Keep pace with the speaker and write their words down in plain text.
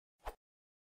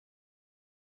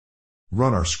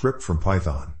Run our script from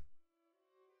Python.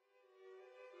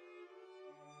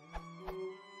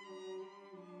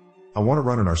 I want to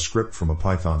run an R script from a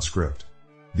Python script.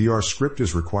 The R script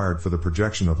is required for the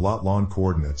projection of lot-lon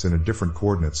coordinates in a different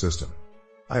coordinate system.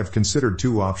 I have considered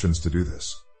two options to do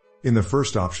this. In the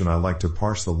first option, I like to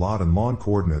parse the lot and lon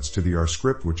coordinates to the R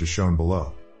script, which is shown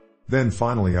below. Then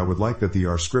finally, I would like that the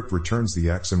R script returns the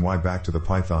X and Y back to the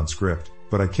Python script,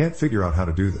 but I can't figure out how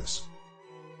to do this.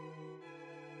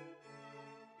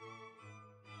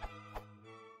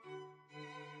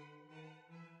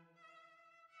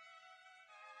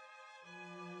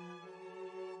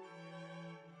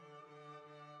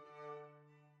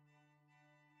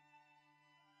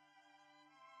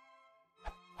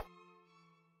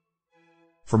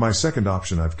 For my second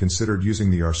option, I've considered using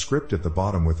the R script at the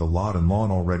bottom with the lot and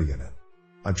lon already in it.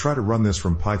 I try to run this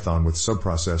from Python with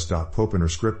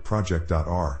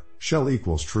subprocess.popenrscript.project.r, shell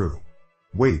equals true.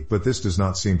 Wait, but this does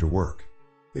not seem to work.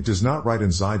 It does not write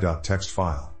in xi.txt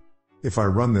file. If I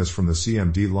run this from the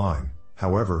cmd line,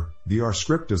 however, the R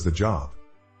script does the job.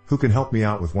 Who can help me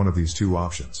out with one of these two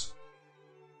options?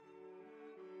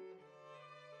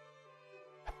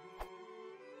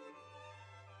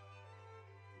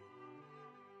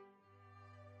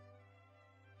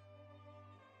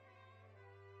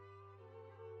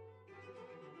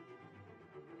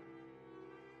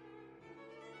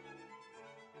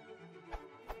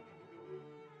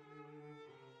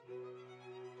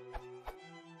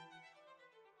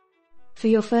 For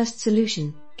your first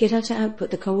solution, get R to output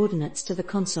the coordinates to the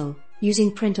console,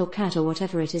 using print or cat or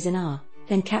whatever it is in R,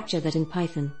 then capture that in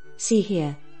Python. See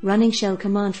here, running shell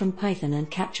command from Python and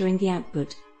capturing the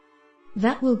output.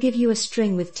 That will give you a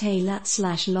string with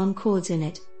lat/lon chords in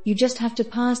it. You just have to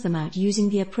parse them out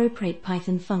using the appropriate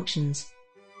Python functions.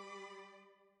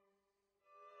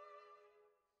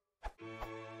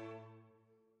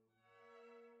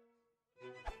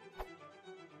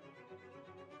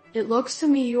 It looks to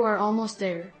me you are almost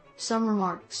there. Some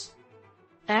remarks.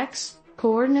 X,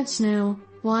 coordinates nil,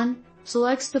 1,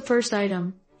 selects the first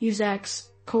item. Use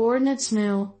X, coordinates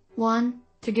nil, 1,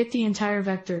 to get the entire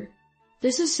vector.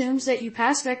 This assumes that you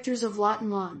pass vectors of lot and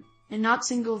lon, and not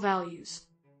single values.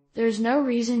 There is no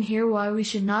reason here why we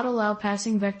should not allow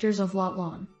passing vectors of lot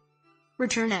lon.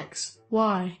 Return X,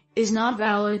 Y, is not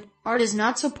valid. R does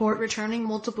not support returning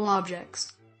multiple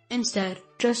objects. Instead,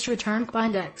 just return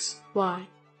bind X, Y.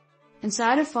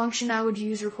 Inside a function I would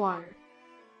use require.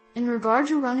 In regard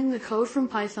to running the code from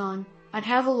Python, I'd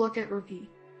have a look at rp.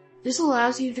 This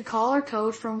allows you to call our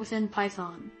code from within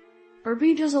Python.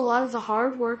 rp does a lot of the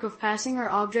hard work of passing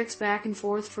our objects back and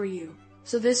forth for you,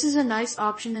 so this is a nice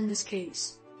option in this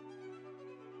case.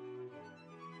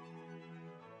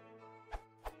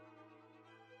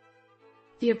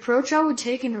 The approach I would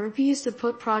take in rp is to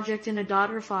put project in a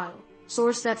 .r file,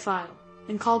 source that file,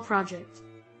 and call project.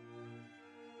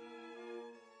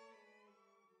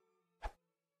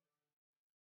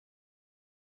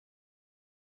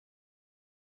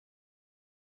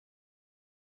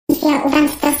 Jag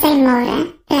oväntar sig more,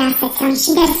 läser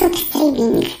kanske det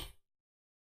subtribing.